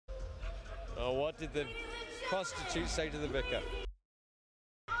Now, what did the prostitute say to the vicar?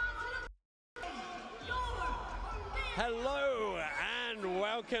 Hello and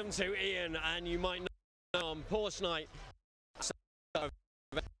welcome to Ian, and you might know on Porsche Night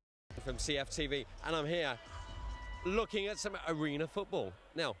from CFTV, and I'm here looking at some arena football.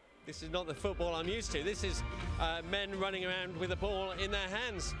 Now, this is not the football I'm used to. This is men running around with a ball in their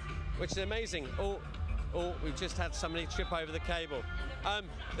hands, which is amazing. Oh, we've just had somebody trip over the cable.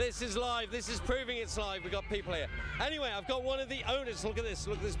 This is live. This is proving it's live. We've got people here. Anyway, I've got one of the owners. Look at this.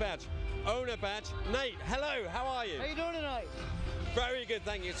 Look at this badge. Owner badge. Nate, hello. How are you? How you doing tonight? Very good,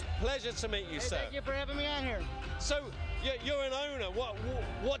 thank you. It's a pleasure to meet you, sir. Thank you for having me on here. So, you're an owner.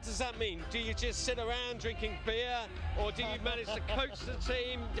 What does that mean? Do you just sit around drinking beer, or do you manage to coach the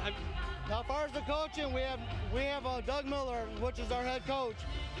team? Now, as far as the coaching, we have Doug Miller, which is our head coach.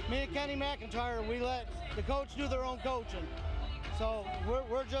 Me and Kenny McIntyre, we let the coach do their own coaching. So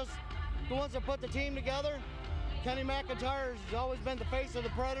we're just the ones that put the team together. Kenny McIntyre has always been the face of the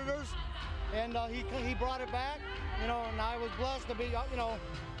Predators, and he brought it back. You know, and I was blessed to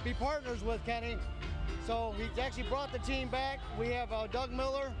be partners with Kenny. So he's actually brought the team back. We have Doug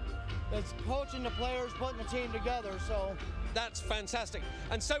Miller that's coaching the players, putting the team together. So that's fantastic.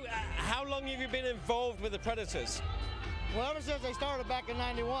 And so, how long have you been involved with the Predators? Well, ever since they started back in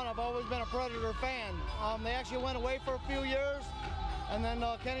 '91, I've always been a Predator fan. They actually went away for a few years, and then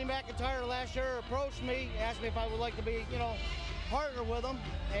Kenny McIntyre last year approached me, asked me if I would like to be, partner with them,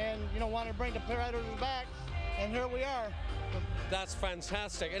 and wanted to bring the Predators back, and here we are. That's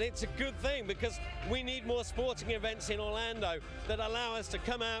fantastic, and it's a good thing because we need more sporting events in Orlando that allow us to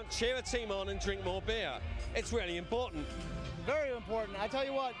come out, cheer a team on, and drink more beer. It's really important. Very important. I tell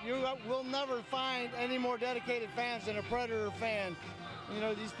you what, you will never find any more dedicated fans than a Predator fan.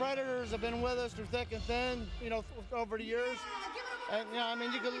 These Predators have been with us through thick and thin, over the years. And,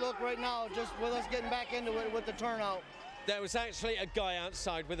 you can look right now just with us getting back into it with the turnout. There was actually a guy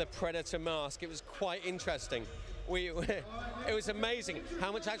outside with a Predator mask. It was quite interesting. It was amazing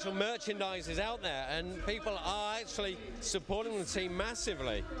how much actual merchandise is out there, and people are actually supporting the team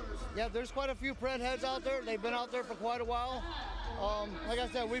massively. Yeah, there's quite a few Pred heads out there. They've been out there for quite a while. Like I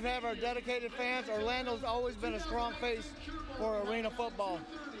said, we've had our dedicated fans. Orlando's always been a strong face for arena football.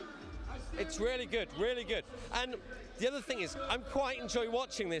 It's really good, really good. And the other thing is, I quite enjoy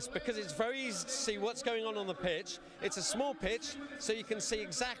watching this because it's very easy to see what's going on the pitch. It's a small pitch, so you can see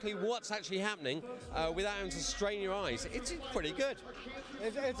exactly what's actually happening without having to strain your eyes. It's pretty good.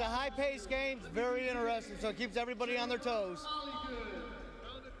 It's a high-paced game, it's very interesting, so it keeps everybody on their toes.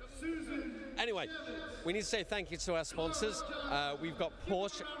 Anyway, we need to say thank you to our sponsors. We've got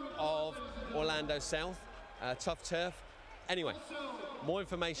Porsche of Orlando South, Tough Turf. Anyway, more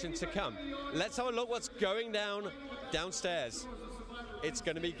information to come. Let's have a look what's going downstairs. It's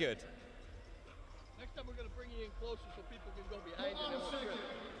going to be good. Next time we're going to bring you in closer so people can go behind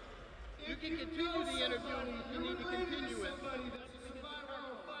you. You can continue the interview if you need to continue it.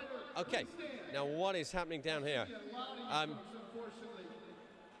 Okay, now what is happening down here?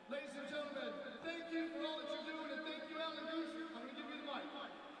 Ladies and gentlemen, thank you for all that you're doing, and thank you, Alan Goose. I'm going to give you the mic.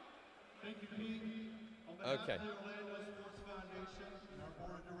 Thank you, Pete. On behalf Okay. of the Orlando Sports Foundation and our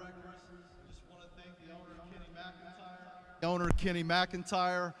board of directors, I just want to thank the owner, Kenny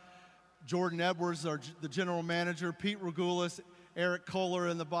McIntyre, Jordan Edwards, the general manager, Pete Regulus, Eric Kohler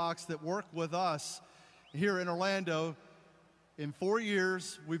in the box that work with us here in Orlando. In 4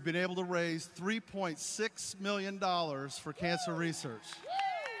 years, we've been able to raise $3.6 million for cancer research.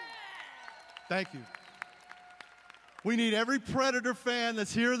 Thank you. We need every Predator fan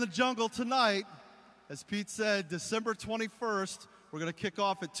that's here in the jungle tonight. As Pete said, December 21st, we're going to kick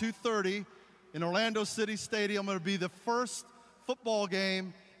off at 2:30 in Orlando City Stadium. It'll be the first football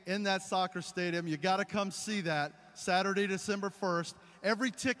game in that soccer stadium. You got to come see that Saturday, December 1st.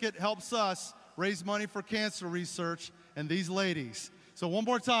 Every ticket helps us raise money for cancer research and these ladies. So one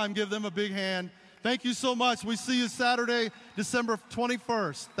more time, give them a big hand. Thank you so much. We see you Saturday, December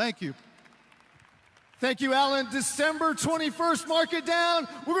 21st. Thank you. Thank you, Alan. December 21st, mark it down.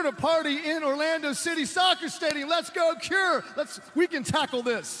 We're going to party in Orlando City Soccer Stadium. Let's go, Cure. We can tackle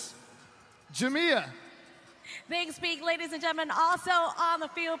this. Jamia. Thanks, Pete. Ladies and gentlemen, also on the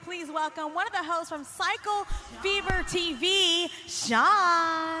field, please welcome one of the hosts from Cycle Fever TV,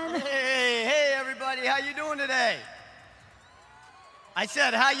 Shawn. Hey, everybody. How you doing today? I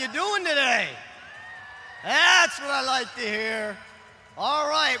said, how you doing today? That's what I like to hear. All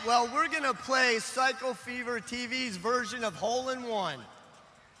right, well, we're going to play Cycle Fever TV's version of Hole in One.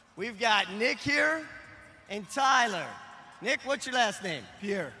 We've got Nick here and Tyler. Nick, what's your last name?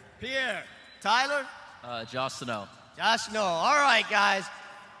 Pierre. Pierre. Tyler? Josh Snow. Josh Snow. All right, guys.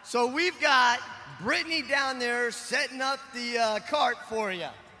 So we've got Brittany down there setting up the cart for you.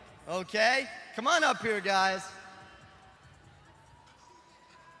 Okay? Come on up here, guys.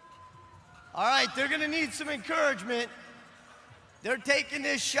 All right, they're going to need some encouragement. They're taking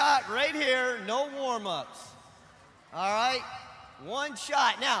this shot right here, no warm-ups. All right? One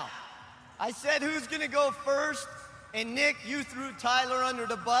shot. Now, I said who's going to go first, and Nick, you threw Tyler under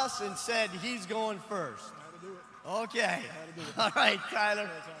the bus and said he's going first. Okay. All right, Tyler.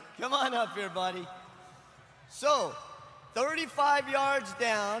 Come on up here, buddy. So, 35 yards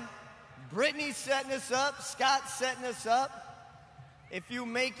down. Brittany's setting us up. Scott's setting us up. If you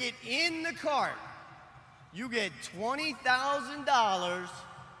make it in the cart, you get $20,000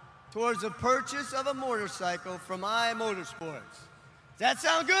 towards the purchase of a motorcycle from iMotorsports. Does that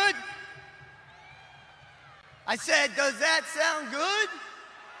sound good? I said, does that sound good?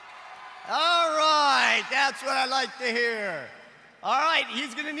 All right, that's what I like to hear. All right,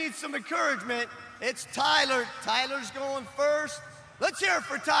 he's going to need some encouragement. It's Tyler. Tyler's going first. Let's hear it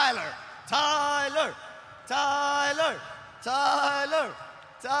for Tyler. Tyler, Tyler, Tyler,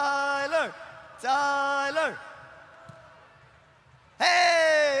 Tyler, Tyler.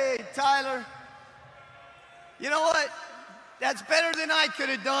 Hey, Tyler. You know what? That's better than I could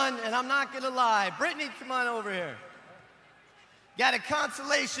have done, and I'm not going to lie. Brittany, come on over here. Got a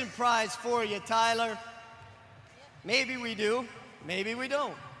consolation prize for you, Tyler. Maybe we do. Maybe we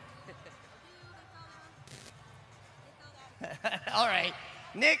don't. All right.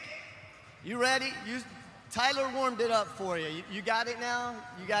 Nick, you ready? Tyler warmed it up for you. You got it now?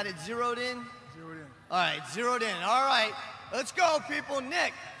 You got it zeroed in? Zeroed in. All right, zeroed in. All right. Let's go, people.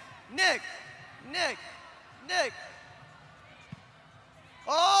 Nick, Nick, Nick, Nick.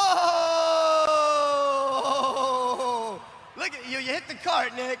 Oh! Look at you. You hit the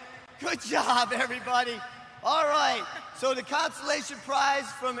cart, Nick. Good job, everybody. All right. So the consolation prize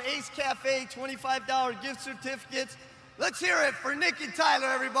from Ace Cafe, $25 gift certificates. Let's hear it for Nick and Tyler,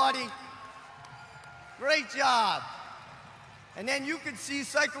 everybody. Great job. And then you can see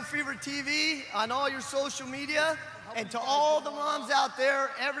Cycle Fever TV on all your social media. And to all the moms out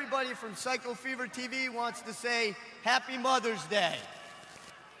there, everybody from Cycle Fever TV wants to say Happy Mother's Day.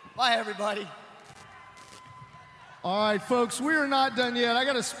 Bye, everybody. All right, folks, we are not done yet. I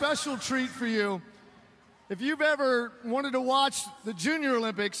got a special treat for you. If you've ever wanted to watch the Junior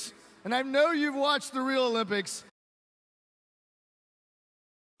Olympics, and I know you've watched the Real Olympics.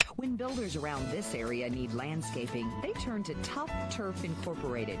 When builders around this area need landscaping, they turn to Tough Turf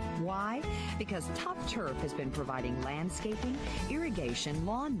Incorporated. Why? Because Tough Turf has been providing landscaping, irrigation,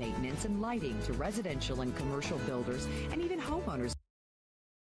 lawn maintenance, and lighting to residential and commercial builders and even homeowners.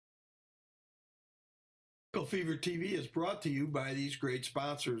 Cycle Fever TV is brought to you by these great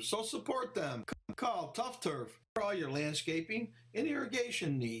sponsors, so support them. Call Tough Turf for all your landscaping and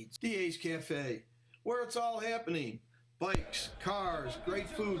irrigation needs. The Ace Cafe, where it's all happening. Bikes, cars, great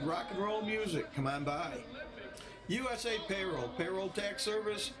food, rock and roll music. Come on by. USA Payroll, payroll tax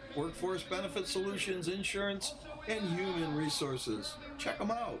service, workforce benefit solutions, insurance, and human resources. Check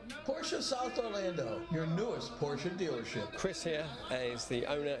them out. Porsche South Orlando, your newest Porsche dealership. Chris here is the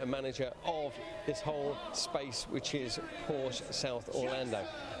owner and manager of this whole space, which is Porsche South Orlando.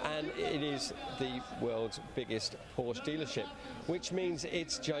 And it is the world's biggest Porsche dealership, which means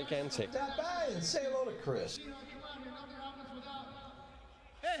it's gigantic. Stop by and say hello to Chris.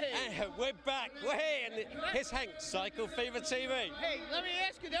 Hey. We're back. We're here. And here's Hank, Cycle Fever TV. Hey, let me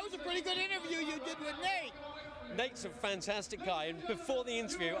ask you, that was a pretty good interview you did with Nate. Nate's a fantastic guy, and before the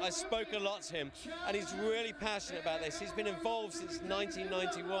interview, I spoke a lot to him, and he's really passionate about this. He's been involved since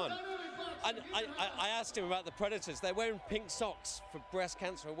 1991. And I asked him about the Predators. They're wearing pink socks for breast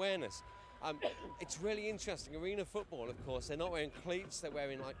cancer awareness. It's really interesting. Arena football, of course, they're not wearing cleats. They're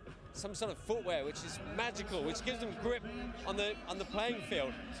wearing like some sort of footwear, which is magical, which gives them grip on the playing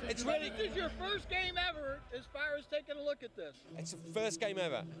field. It's really. This is your first game ever, as far as taking a look at this. It's the first game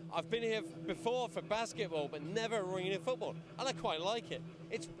ever. I've been here before for basketball, but never arena football, and I quite like it.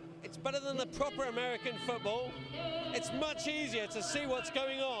 It's better than the proper American football. It's much easier to see what's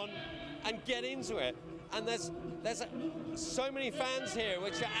going on and get into it. And there's so many fans here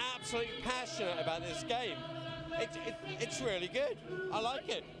which are absolutely passionate about this game. It's really good. I like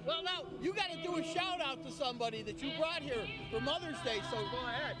it. Well, now, you got to do a shout-out to somebody that you brought here for Mother's Day, so go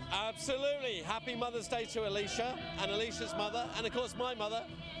ahead. Absolutely. Happy Mother's Day to Alicia, and Alicia's mother, and of course my mother.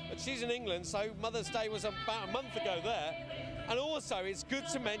 But she's in England, so Mother's Day was about a month ago there. And also, it's good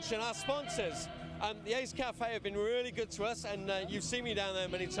to mention our sponsors. The Ace Cafe have been really good to us, and you've seen me down there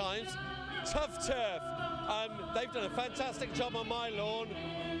many times. Tough Turf. They've done a fantastic job on my lawn,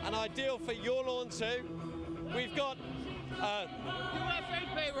 and ideal for your lawn too. We've got USA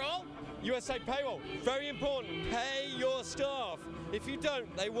payroll. USA Payroll, very important. Pay your staff. If you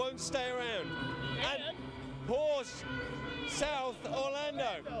don't, they won't stay around. And Porsche South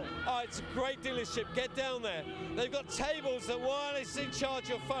Orlando. Oh, it's a great dealership. Get down there. They've got tables that wirelessly charge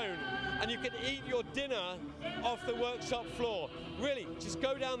your phone, and you can eat your dinner off the workshop floor. Really, just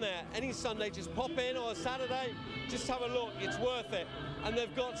go down there any Sunday. Just pop in, or a Saturday. Just have a look. It's worth it. And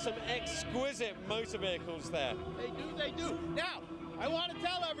they've got some exquisite motor vehicles there. They do. Now, I want to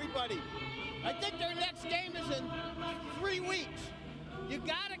tell everybody, I think their next game is in 3 weeks. You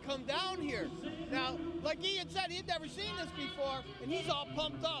gotta come down here. Now, like Ian said, he'd never seen this before, and he's all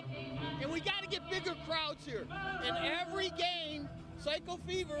pumped up. And we gotta get bigger crowds here. And every game, Psycho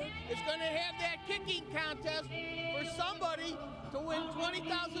Fever is gonna have that kicking contest for somebody to win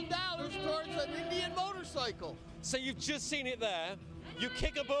 $20,000 towards an Indian motorcycle. So you've just seen it there. You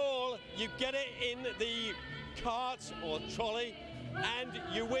kick a ball, you get it in the cart or trolley, and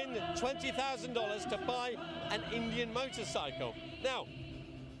you win $20,000 to buy an Indian motorcycle. Now,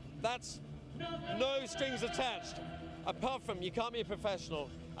 that's no strings attached, apart from you can't be a professional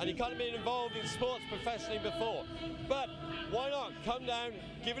and you can't be involved in sports professionally before. But why not come down,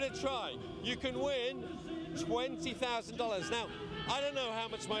 give it a try. You can win $20,000. Now, I don't know how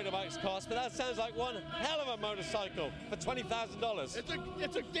much motorbikes cost, but that sounds like one hell of a motorcycle for $20,000.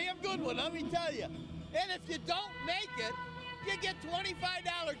 It's a damn good one, let me tell you. And if you don't make it, you get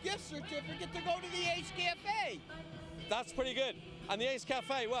 $25 gift certificate to go to the Ace Cafe. That's pretty good. And the Ace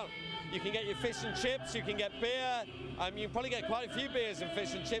Cafe, well, you can get your fish and chips, you can get beer, you can probably get quite a few beers and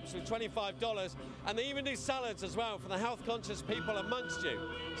fish and chips with $25, and they even do salads as well for the health-conscious people amongst you.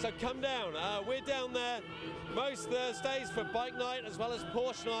 So come down. We're down there most Thursdays for bike night as well as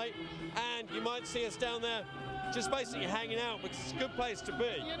Porsche night, and you might see us down there just basically hanging out because it's a good place to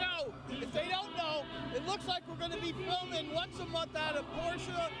be. You know, if they don't know, it looks like we're going to be filming once a month out of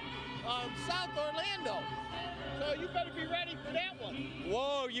Porsche South Orlando. So you better be ready for that one.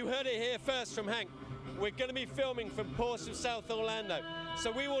 Whoa, you heard it here first from Hank. We're going to be filming from Porsche South Orlando.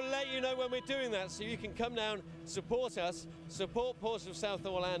 So we will let you know when we're doing that so you can come down, support us, support Porsche South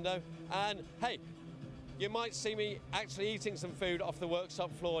Orlando, and hey, you might see me actually eating some food off the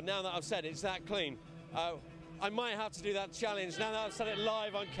workshop floor now that I've said it's that clean. I might have to do that challenge now that I've said it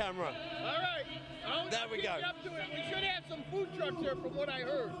live on camera. All right. There we go. Up to it. We should have some food trucks here from what I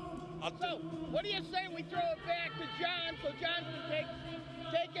heard. So, what do you say we throw it back to John so John can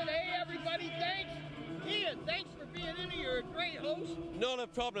take it? Hey, everybody, thanks. Ian, thanks for being in here. You're a great host. Not a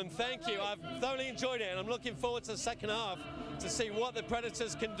problem. Thank you. I've thoroughly enjoyed it, and I'm looking forward to the second half to see what the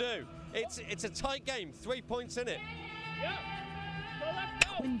Predators can do. It's a tight game. 3 points in it. Yeah. So let's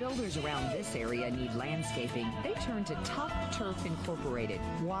go. When builders around this area need landscaping, they turn to Top Turf Incorporated.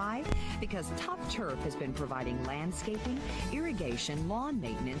 Why? Because Top Turf has been providing landscaping, irrigation, lawn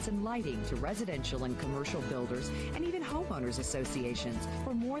maintenance, and lighting to residential and commercial builders and even homeowners associations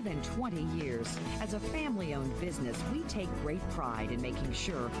for more than 20 years. As a family-owned business, we take great pride in making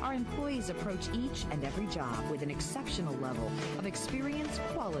sure our employees approach each and every job with an exceptional level of experience,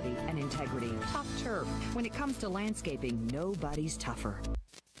 quality, and integrity. Top Turf. When it comes to landscaping, nobody's tougher.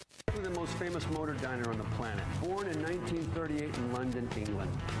 The most famous motor diner on the planet. Born in 1938 in London,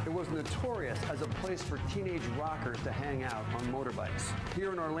 England. It was notorious as a place for teenage rockers to hang out on motorbikes.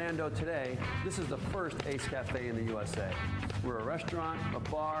 Here in Orlando today, this is the first Ace Cafe in the USA. We're a restaurant, a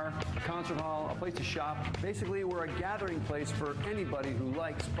bar, a concert hall, a place to shop. Basically, we're a gathering place for anybody who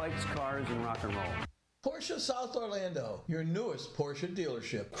likes bikes, cars, and rock and roll. Porsche South Orlando, your newest Porsche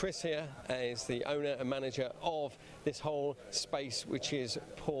dealership. Chris here is the owner and manager of this whole space, which is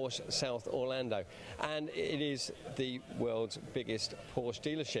Porsche South Orlando. And it is the world's biggest Porsche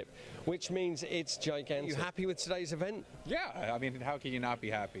dealership, which means it's gigantic. Are you happy with today's event? Yeah, I mean, how can you not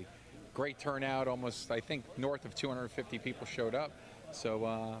be happy? Great turnout, almost, I think, north of 250 people showed up. So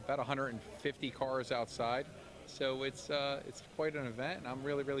about 150 cars outside. So it's quite an event, and I'm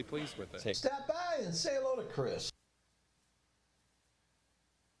really, really pleased with it. Stop by and say hello to Chris.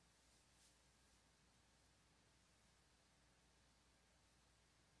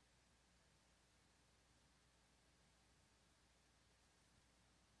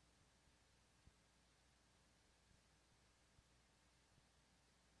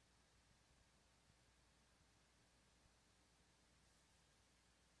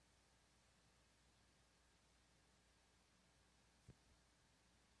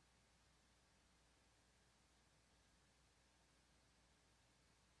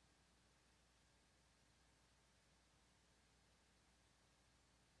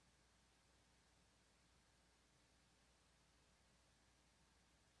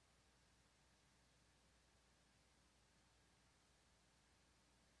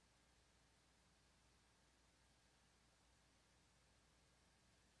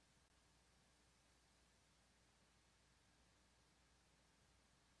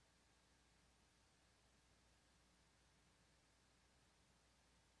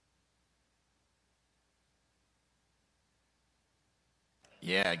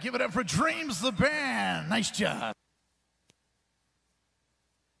 Yeah, give it up for Dreams the band. Nice job.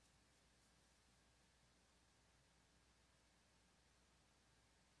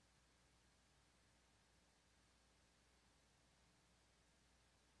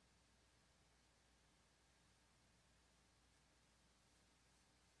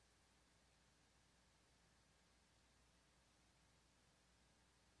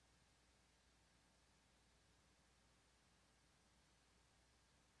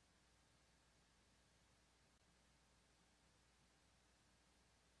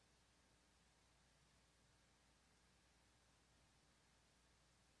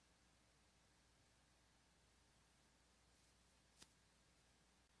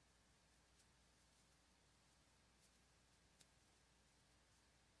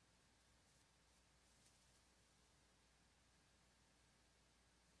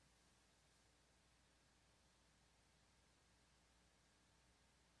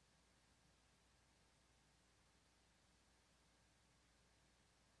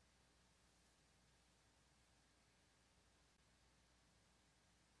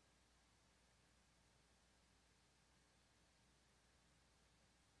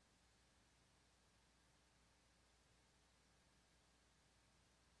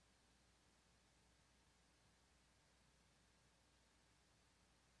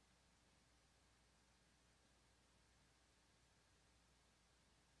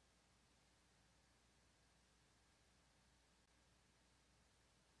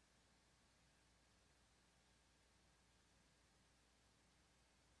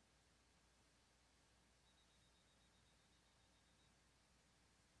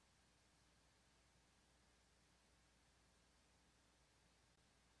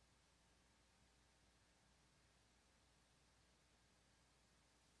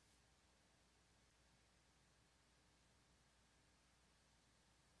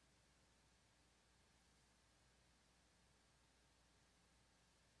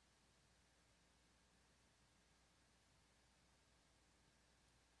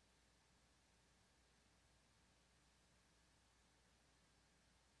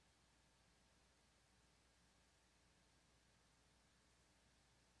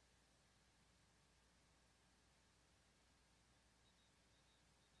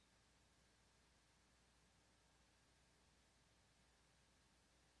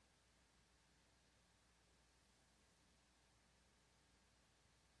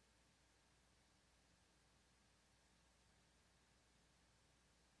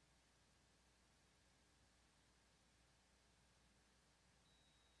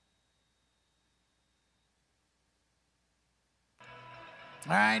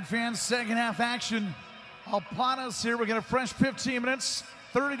 All right, fans, second half action upon us here. We got a fresh 15 minutes,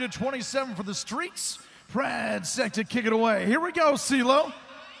 30-27 for the Streets. Brad set to kick it away. Here we go, CeeLo.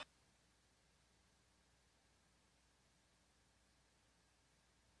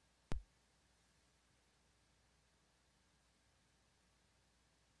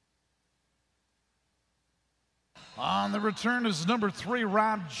 On the return is number 3,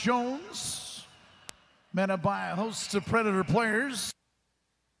 Rob Jones. Met up by a host of Predator players.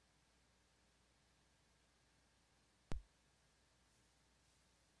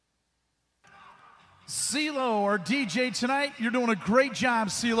 CeeLo, our DJ tonight, you're doing a great job,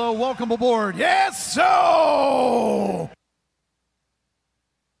 CeeLo. Welcome aboard. Yes, so! All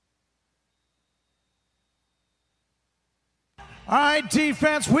right,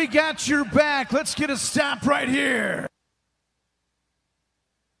 defense, we got your back. Let's get a stop right here.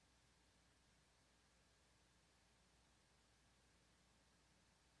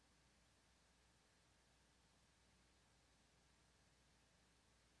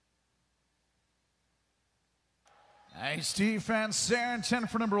 Nice defense there, and 10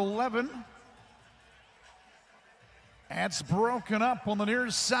 for number 11. That's broken up on the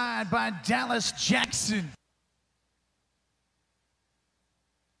near side by Dallas Jackson.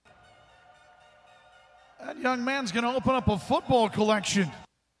 That young man's going to open up a football collection.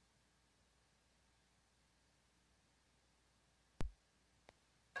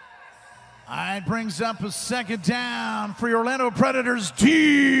 It brings up a second down for your Orlando Predators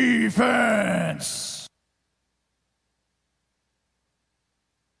defense.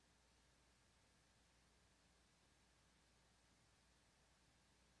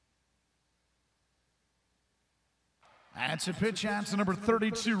 That's a pitch out to number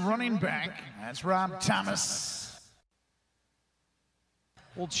 32 running back. That's Rob Thomas.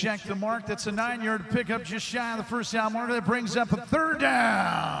 We'll check the mark. That's a 9-yard pickup just shy of the first down marker. That brings up a third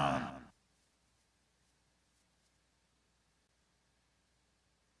down.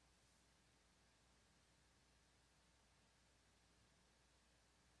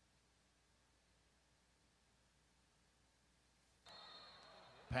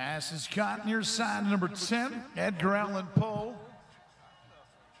 Pass is caught near side number 10, Edgar Allan Poe.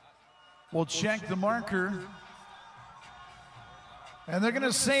 We'll check the marker. And they're going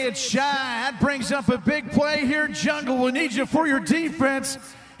to say it's shy. That brings up a big play here, Jungle. We need you for your defense.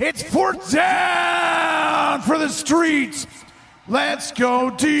 It's 4th down for the Streets. Let's go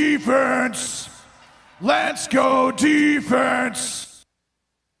defense. Let's go defense.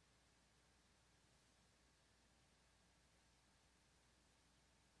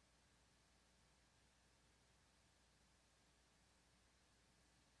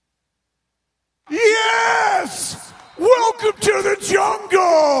 Yes! Welcome to the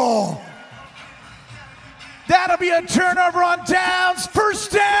jungle! That'll be a turnover on downs.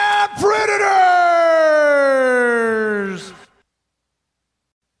 1st down, Predators!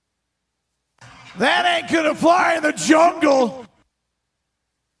 That ain't gonna fly in the jungle.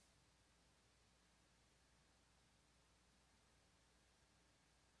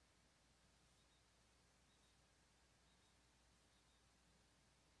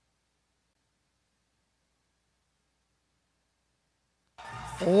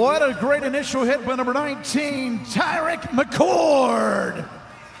 What a great initial hit by number 19, Tyrek McCord.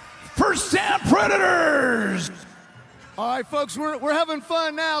 1st down, Predators. All right, folks, we're having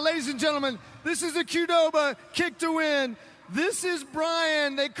fun now. Ladies and gentlemen, this is a Qdoba kick to win. This is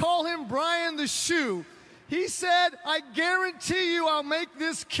Brian. They call him Brian the Shoe. He said, I guarantee you I'll make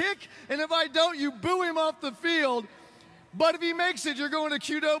this kick, and if I don't, you boo him off the field. But if he makes it, you're going to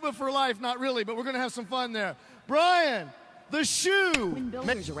Qdoba for life. Not really, but we're going to have some fun there. Brian, the Shoe. When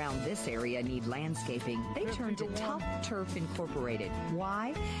builders around this area need landscaping, they turn to Top Turf Incorporated.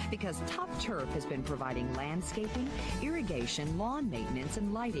 Why? Because Top Turf has been providing landscaping, irrigation, lawn maintenance,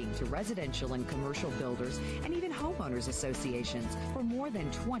 and lighting to residential and commercial builders and even homeowners associations for more than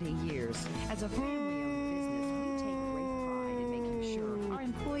 20 years. As a family-owned business, we take great pride in making sure our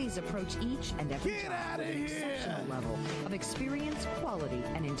employees approach each and every job with an exceptional level of experience, quality,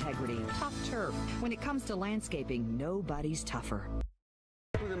 and integrity. Top Turf. When it comes to landscaping, nobody's tougher.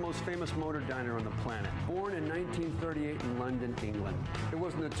 The most famous motor diner on the planet. Born in 1938 in London, England. It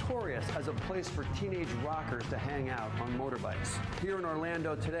was notorious as a place for teenage rockers to hang out on motorbikes. Here in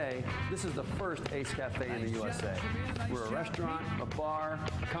Orlando today, this is the first Ace Cafe in the USA. We're a restaurant, a bar,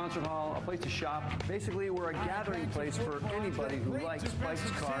 a concert hall, a place to shop. Basically, we're a gathering place for anybody who likes bikes,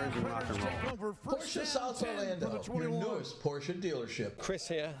 cars, and rock and roll. Porsche South Orlando, your newest Porsche dealership. Chris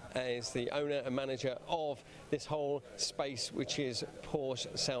here is the owner and manager of this whole space, which is Porsche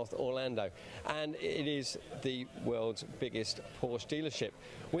South Orlando, and it is the world's biggest Porsche dealership,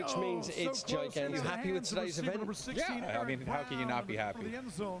 which means it's gigantic. You happy with today's event? Yeah, I mean, how can you not be happy?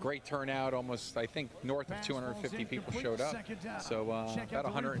 Great turnout, almost, I think, north of 250 people showed up. So about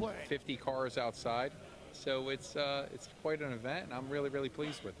 150 cars outside. So it's quite an event, and I'm really, really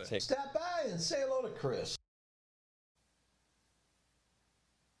pleased with it. Stop by and say hello to Chris.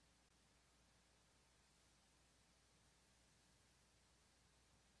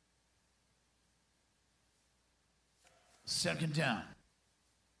 Second down.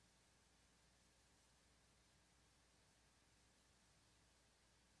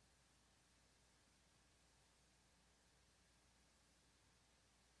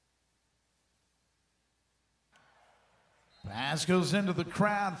 Pass goes into the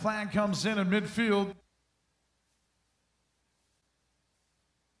crowd. Flag comes in midfield.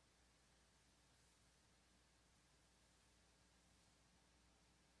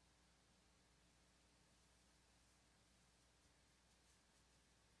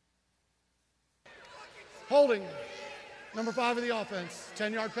 Holding, number 5 of the offense,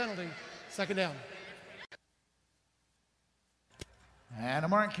 10-yard penalty, 2nd down. And a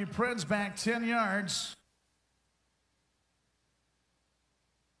marquee Preds back 10 yards.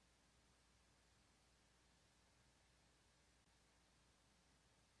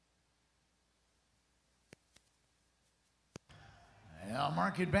 I'll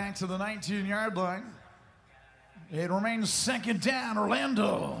mark it back to the 19-yard line. It remains 2nd down,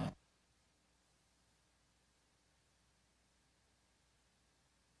 Orlando.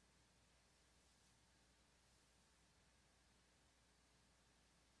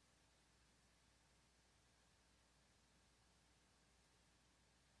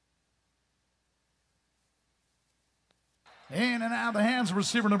 In and out of the hands of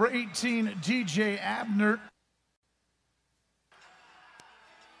receiver number 18, DJ Abner.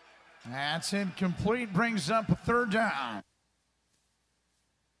 That's incomplete, brings up a 3rd down.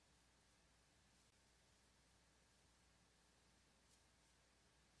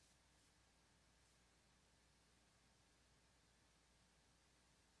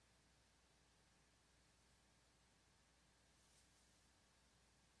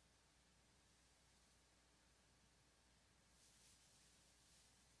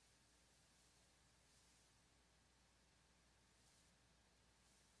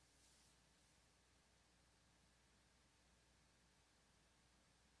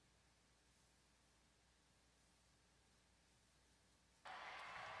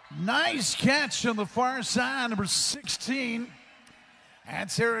 Nice catch on the far side, number 16.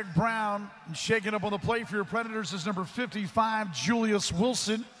 That's Eric Brown. Shaking up on the play for your Predators is number 55, Julius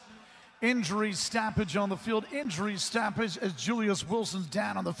Wilson. Injury stoppage on the field. Injury stoppage as Julius Wilson's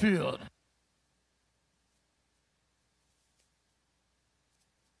down on the field.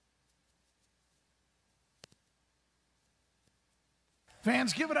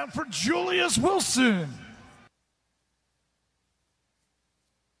 Fans give it up for Julius Wilson.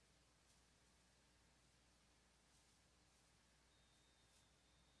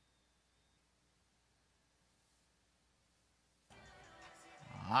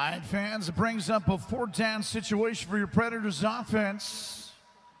 All right, fans, it brings up a 4th-down situation for your Predators offense.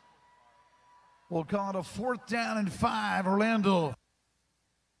 We'll call it a 4th down and 5, Orlando.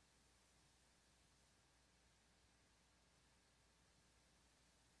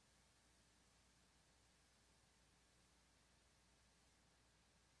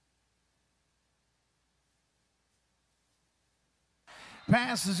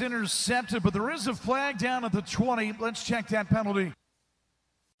 Pass is intercepted, but there is a flag down at the 20. Let's check that penalty.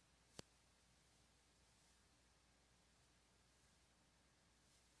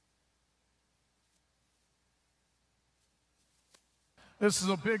 This is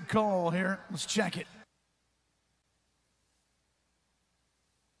a big call here. Let's check it.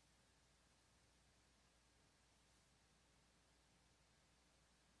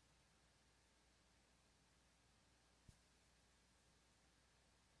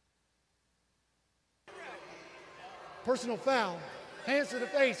 Personal foul. Hands to the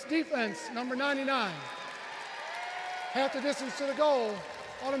face. Defense, number 99. Half the distance to the goal.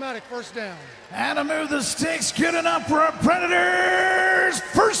 Automatic first down. And to move the sticks, good enough for our Predators.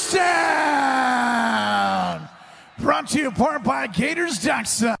 First down. Brought to you in part by Gators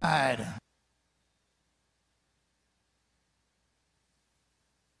Dockside.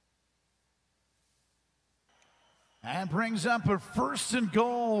 And brings up a 1st and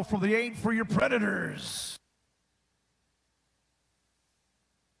goal from the 8 for your Predators.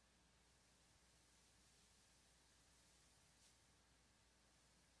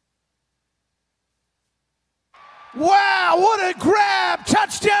 Wow, what a grab!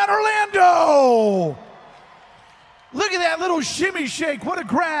 Touchdown, Orlando! Look at that little shimmy shake. What a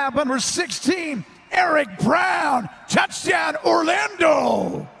grab. Number 16, Eric Brown. Touchdown,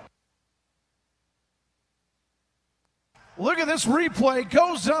 Orlando! Look at this replay.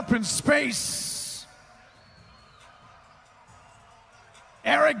 Goes up in space.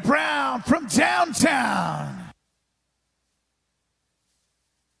 Eric Brown from downtown.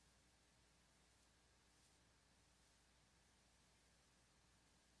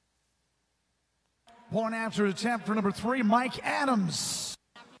 Point after attempt for number 3, Mike Adams.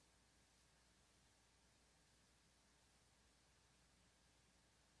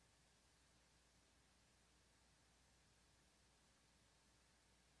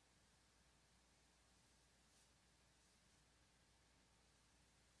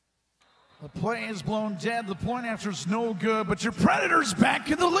 The play is blown dead. The point after is no good, but your Predators back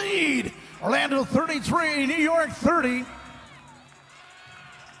in the lead. Orlando 33, New York 30.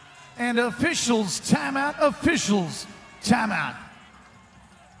 And officials timeout, officials timeout.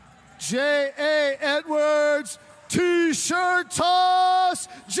 J.A. Edwards, t-shirt toss.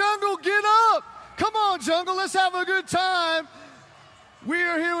 Jungle, get up. Come on, Jungle, let's have a good time. We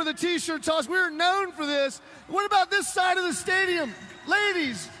are here with a t-shirt toss. We're known for this. What about this side of the stadium?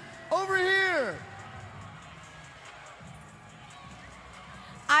 Ladies, over here.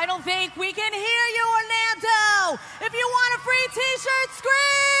 I don't think we can hear you, Orlando. If you want a free t-shirt,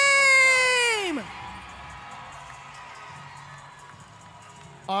 scream!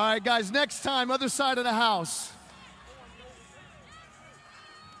 All right, guys, next time, other side of the house.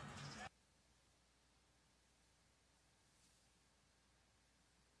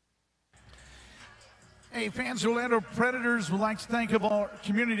 Hey, fans, Orlando Predators would like to thank of our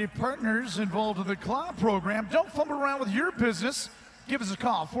community partners involved in the club program. Don't fumble around with your business. Give us a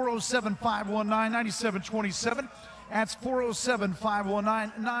call, 407-519-9727. That's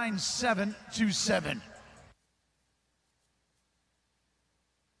 407-519-9727.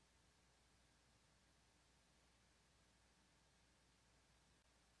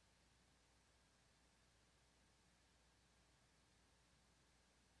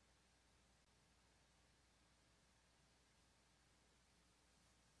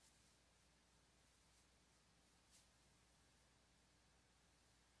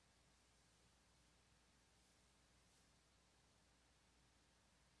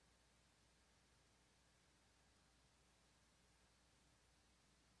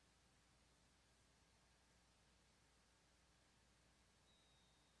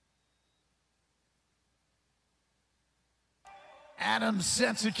 Adams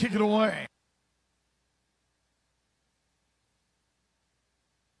set to kick it away.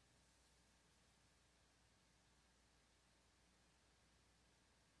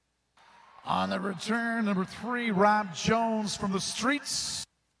 On the return, number 3, Rob Jones from the streets.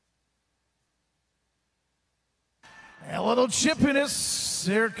 A little chippiness.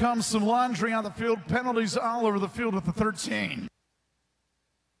 Here comes some laundry on the field. Penalties all over the field with the 13.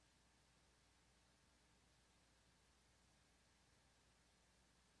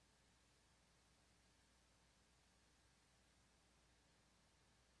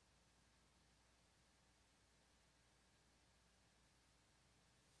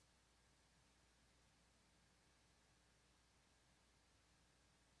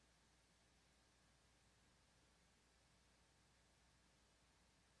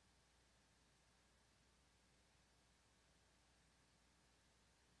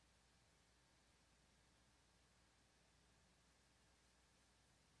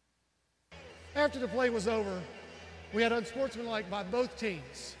 After the play was over, we had unsportsmanlike by both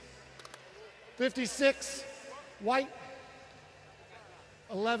teams. 56 white,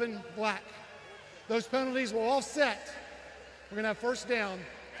 11 black. Those penalties will offset. We're going to have first down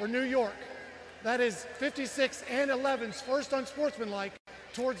for New York. That is 56 and 11's first unsportsmanlike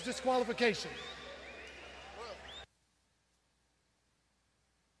towards disqualification.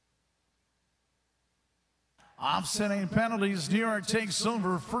 Offsetting penalties, New York takes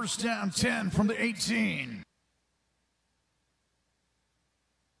over, first down 10 from the 18.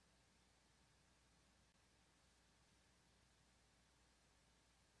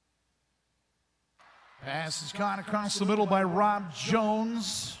 Pass is caught across the middle by Rob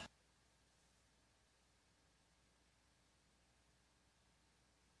Jones.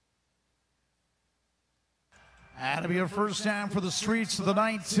 That'll be a first down for the streets of the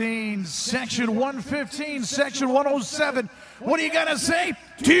 19, section 115, section 107. What are you going to say?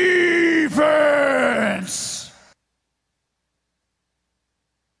 Defense!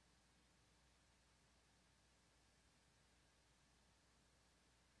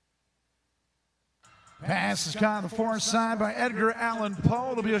 Pass is caught on the far side by Edgar Allan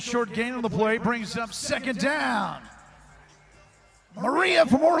Poe. It'll be a short gain on the play, brings up second down. Maria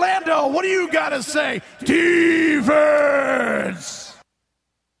from Orlando, what do you got to say? Defense!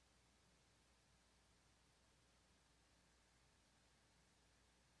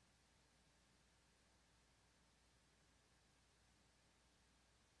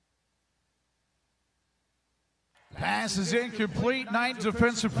 Pass is incomplete. 9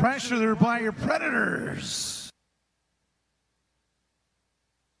 defensive pressure there by your Predators.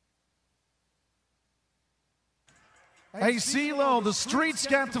 Hey, CeeLo, the streets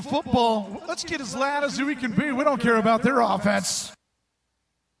got the football. Let's get as loud as we can be. We don't care about their offense.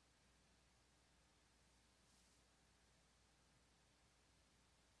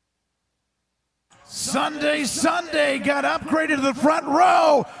 Sunday got upgraded to the front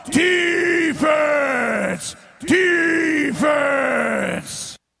row. Defense! Defense!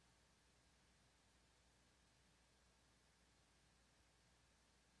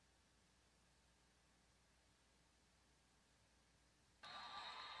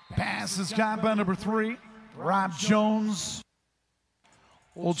 Pass is caught by number 3, Rob Jones.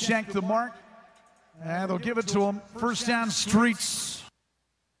 Will check the mark, and they'll give it to him. First down, streets.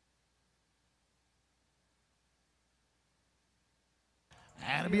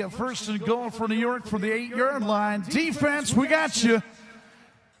 And it'll be a first and goal for New York from the 8-yard line. Defense, we got you.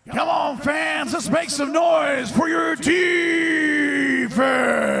 Come on, fans, let's make some noise for your defense.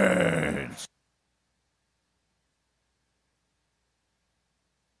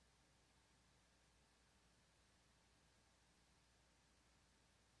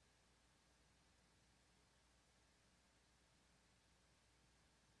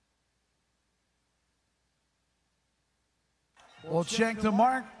 We'll check the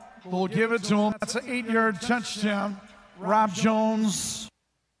mark. We'll give it to him. That's an 8-yard touchdown. Rob Jones.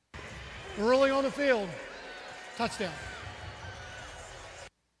 Early on the field. Touchdown.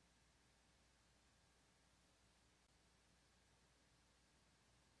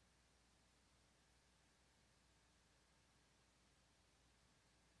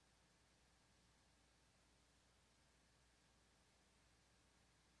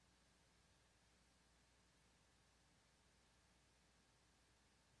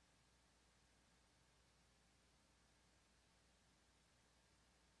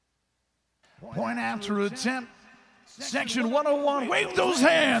 Point after attempt. Section 101. Wave those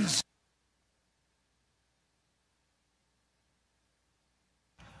hands.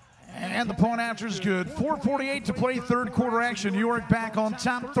 And And the point after is good. 4:48 to play, third quarter action. New York back on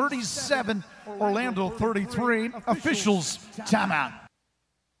top, 37, Orlando 33. Officials timeout.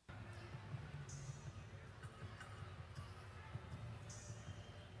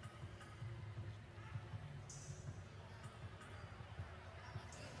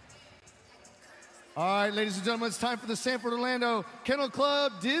 All right, ladies and gentlemen, it's time for the Sanford Orlando Kennel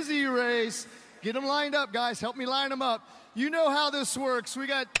Club Dizzy Race. Get them lined up, guys. Help me line them up. You know how this works. We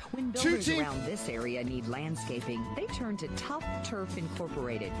got when two builders teams around this area need landscaping, they turn to Tough Turf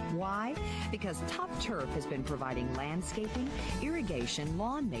Incorporated. Why? Because Tough Turf has been providing landscaping, irrigation,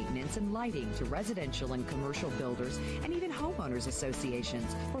 lawn maintenance, and lighting to residential and commercial builders and even homeowners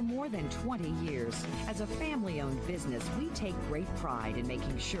associations for more than 20 years. As a family-owned business, we take great pride in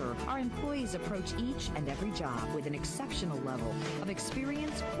making sure our employees approach each and every job with an exceptional level of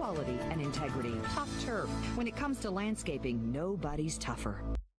experience, quality, and integrity. Tough Turf. When it comes to landscaping, nobody's tougher.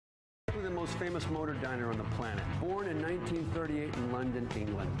 The most famous motor diner on the planet. Born in 1938 in London,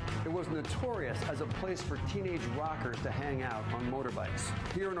 England. It was notorious as a place for teenage rockers to hang out on motorbikes.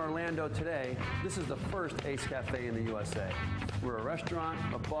 Here in Orlando today, this is the first Ace Cafe in the USA. We're a restaurant,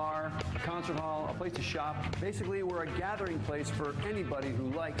 a bar, a concert hall, a place to shop. Basically, we're a gathering place for anybody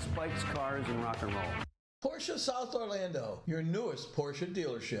who likes bikes, cars, and rock and roll. Porsche South Orlando, your newest Porsche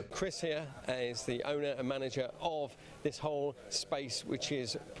dealership. Chris here is the owner and manager of this whole space, which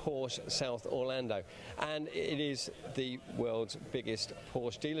is Porsche South Orlando. And it is the world's biggest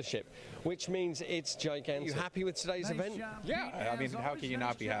Porsche dealership, which means it's gigantic. Are you happy with today's event? Yeah, I mean, how can you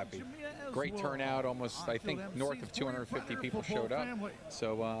not be happy? Great turnout, almost, I think, north of 250 people showed up.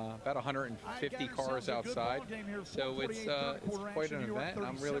 So about 150 cars outside. So it's quite an event, and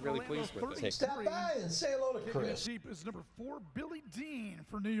I'm really, really pleased with it. Stop by and say hello to Chris. Deep is number 4, Billy Dean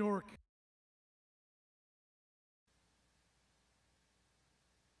for New York.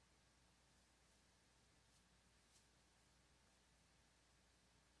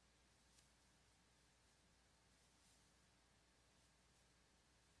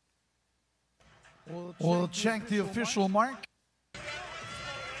 We'll check the official mark.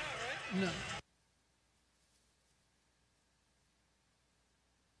 No.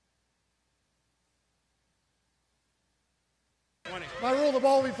 By rule, the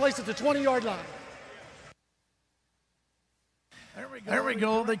ball will be placed at the 20-yard line. There we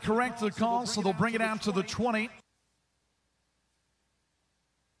go. They correct the call, so they'll bring it out to the 20.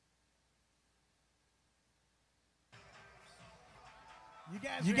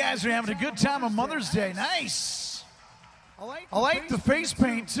 You guys are having a good time on Mother's Day. Nice. I like the face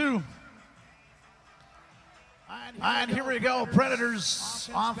paint, too. And here we go. Predators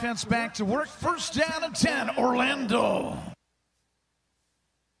offense back to work. First down and 10, Orlando.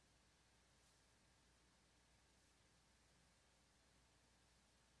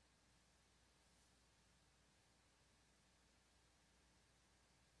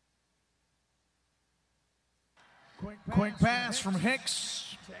 Quick pass from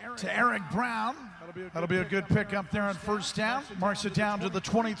Hicks to Eric Brown. That'll be a good pick up there on first down. Marks it down to the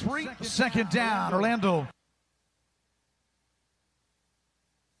 23. Second down, Orlando.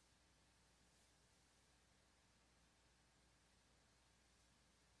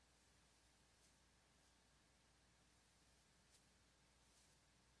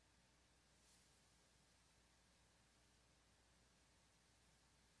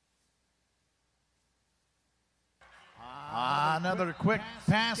 Another quick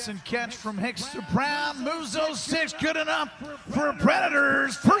pass and catch from Hicks to Brown. Moves those sticks. Good enough for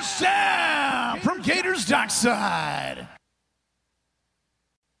Predators. First down from Gators Dockside.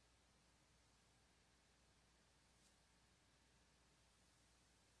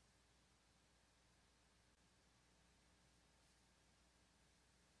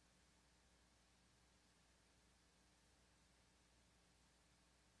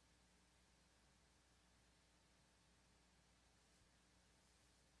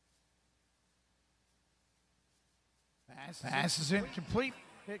 Pass is incomplete.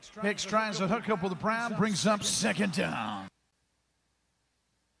 Hicks tries to hook up with the Brown, brings up second down.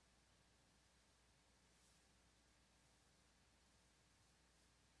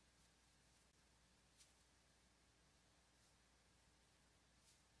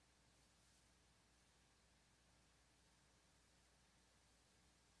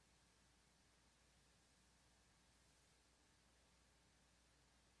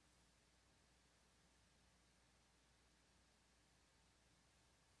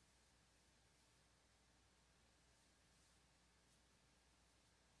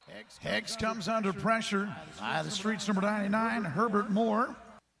 Hicks comes under pressure. The streets number 99, Herbert Moore.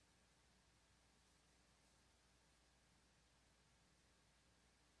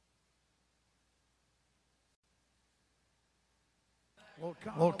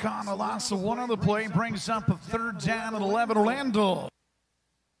 O'Connell lost the one on the play, brings up a 3rd down and 11, Orlando.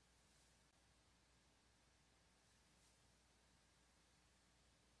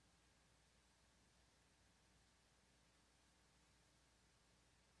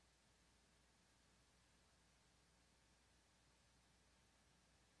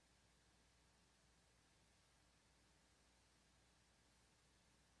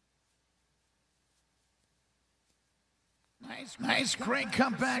 Nice, great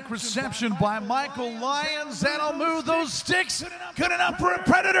comeback reception by Michael Lyons. That'll move those sticks. Good enough for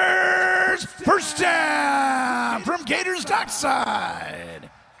Predators. First down from Gators dockside.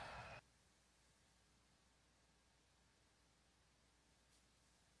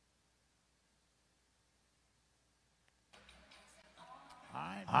 All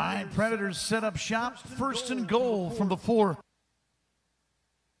right, Predators set up shop. 1st and goal from the 4.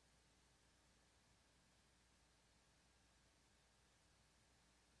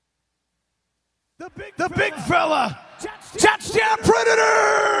 The big fella. Touchdown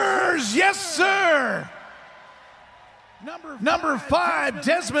Predators! Yes, sir. Number 5,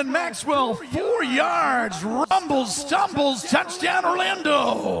 Desmond Maxwell, 4 yards. Rumbles, stumbles, touchdown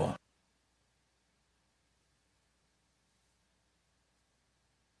Orlando.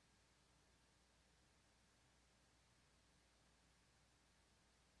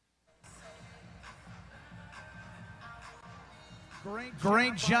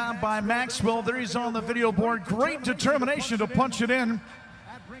 Great job by Maxwell. There he's on the video board. Great determination to punch it in.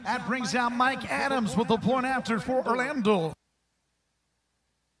 That brings out Mike Adams with the point after for Orlando.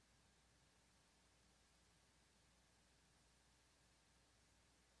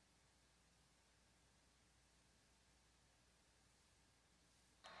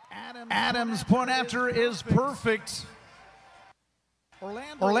 Adams' point after is perfect.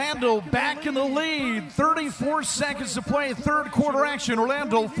 Orlando back in the lead. 34 seconds to play. 3rd quarter action.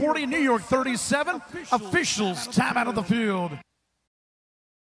 Orlando 40, New York 37. Officials time out of the field.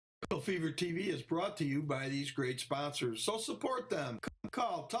 Fever TV is brought to you by these great sponsors, so support them.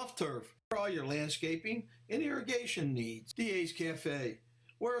 Call Tough Turf for all your landscaping and irrigation needs. DA's Cafe,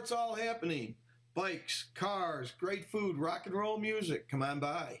 where it's all happening. Bikes, cars, great food, rock and roll music. Come on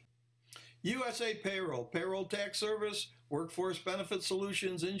by. USA Payroll, payroll tax service, workforce benefit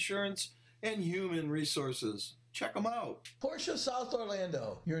solutions, insurance, and human resources. Check them out. Porsche South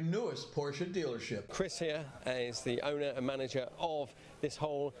Orlando, your newest Porsche dealership. Chris here is the owner and manager of this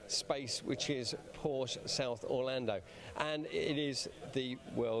whole space, which is Porsche South Orlando. And it is the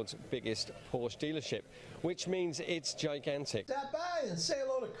world's biggest Porsche dealership, which means it's gigantic. Stop by and say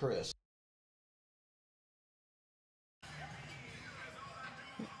hello to Chris.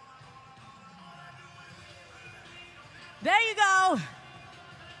 There you go.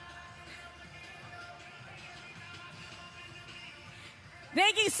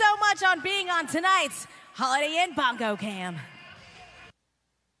 Thank you so much on being on tonight's Holiday Inn Bongo Cam.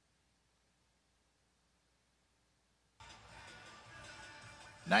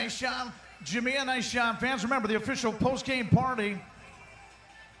 Nice job, Jamia. Nice job, fans. Remember, the official post-game party,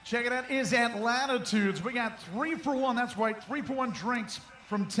 check it out, is at Latitudes. We got 3 for 1. That's right, 3 for 1 drinks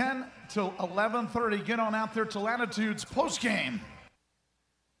from 10 till 11:30. Get on out there to Latitudes post-game.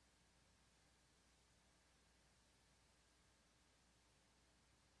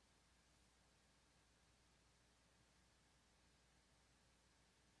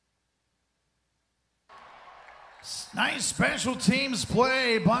 Nice special teams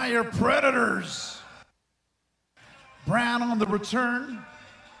play by your Predators. Brown on the return.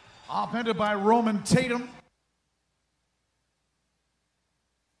 Offended by Roman Tatum.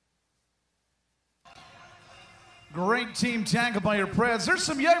 Great team tackle by your Preds. There's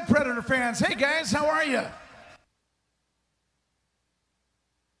some young Predator fans. Hey guys, how are you?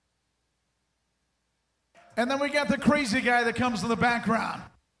 And then we got the crazy guy that comes in the background.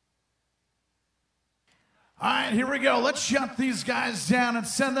 All right, here we go. Let's shut these guys down and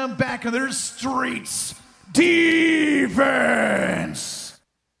send them back in their streets. Defense!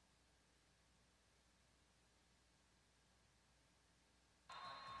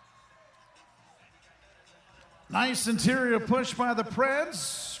 Nice interior push by the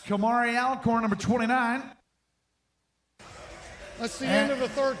Preds. Kamari Alcorn, number 29. That's the end of the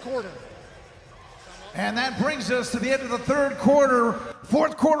 3rd quarter. And that brings us to the end of the 3rd quarter.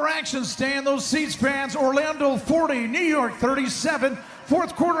 4th quarter action. Stay in those seats, fans. Orlando 40, New York 37.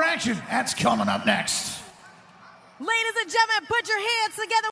 4th quarter action. That's coming up next. Ladies and gentlemen, put your hands together.